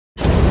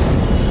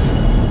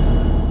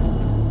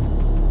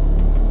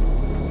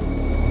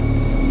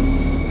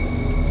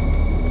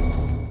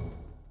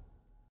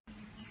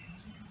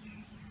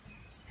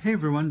Hey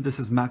everyone, this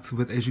is Max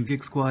with Asian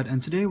Geek Squad,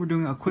 and today we're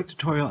doing a quick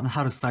tutorial on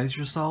how to size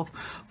yourself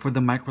for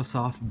the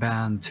Microsoft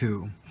Band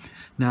 2.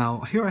 Now,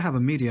 here I have a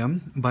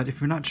medium, but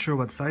if you're not sure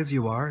what size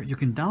you are, you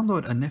can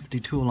download a nifty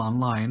tool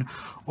online,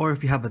 or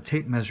if you have a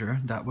tape measure,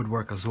 that would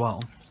work as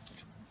well.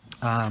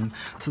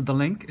 So the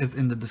link is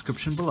in the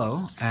description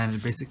below, and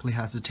it basically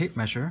has the tape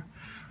measure,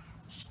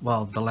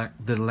 well, the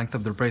length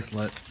of the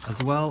bracelet,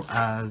 as well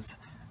as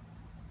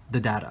the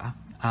data.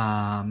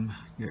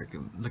 You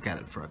can look at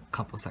it for a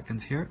couple of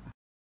seconds here.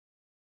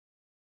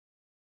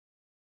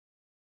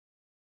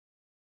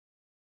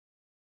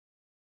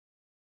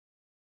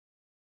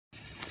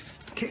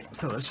 Okay,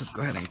 so let's just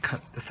go ahead and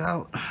cut this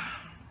out.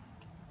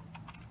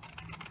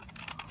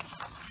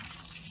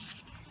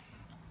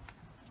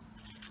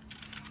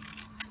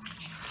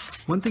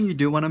 One thing you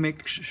do want to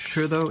make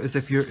sure though is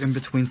if you're in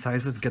between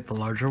sizes, get the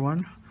larger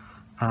one.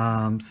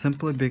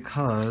 Simply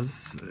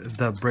because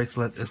the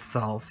bracelet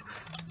itself,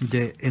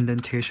 the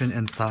indentation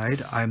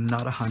inside, I'm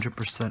not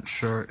 100%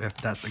 sure if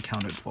that's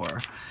accounted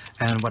for.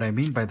 And what I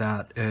mean by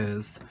that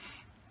is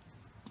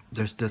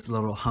there's this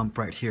little hump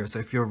right here, so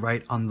if you're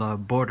right on the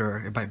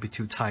border, it might be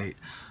too tight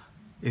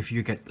if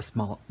you get the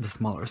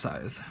smaller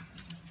size.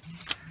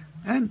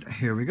 And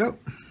here we go.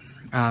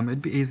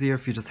 It'd be easier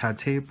if you just had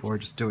tape or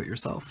just do it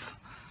yourself.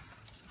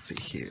 Let's see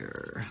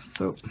here.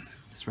 So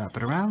just wrap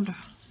it around,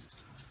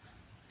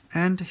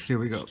 and here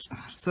we go.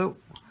 So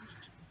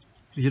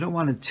you don't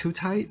want it too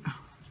tight,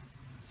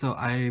 so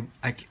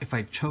if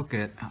I choke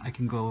it, I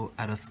can go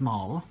at a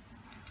small.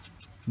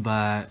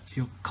 But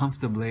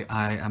comfortably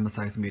I am a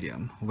size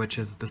medium, which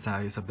is the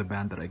size of the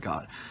band that I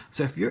got.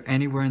 So if you're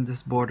anywhere in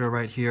this border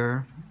right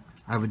here,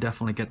 I would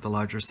definitely get the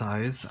larger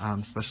size,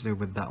 especially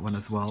with that one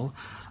as well.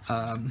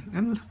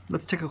 And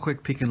let's take a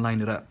quick peek and line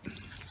it up.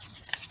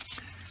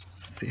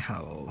 See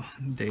how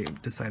they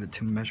decided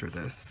to measure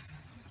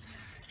this.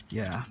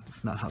 Yeah,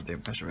 that's not how they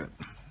measure it.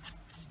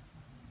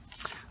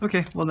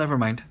 Okay, well, never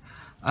mind.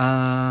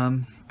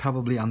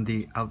 Probably on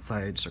the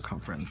outside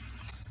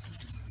circumference.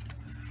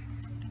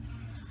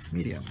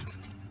 Medium.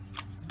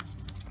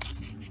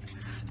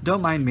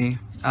 Don't mind me.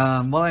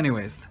 Well,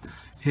 anyways,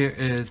 here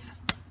is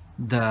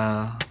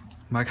the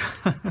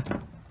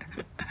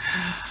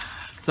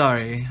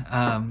sorry.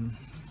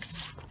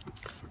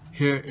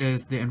 Here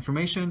is the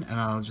information, and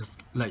I'll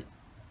just let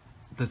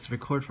this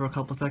record for a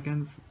couple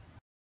seconds.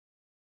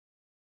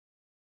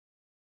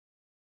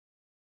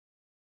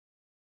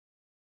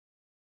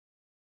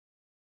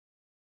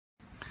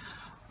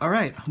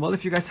 Alright, well,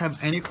 if you guys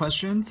have any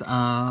questions,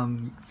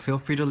 feel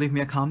free to leave me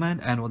a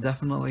comment and we'll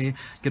definitely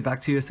get back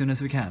to you as soon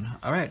as we can.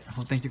 Alright,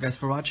 well, thank you guys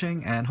for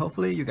watching, and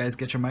hopefully you guys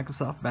get your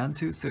Microsoft Band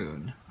 2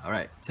 soon.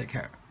 Alright, take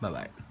care.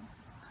 Bye-bye.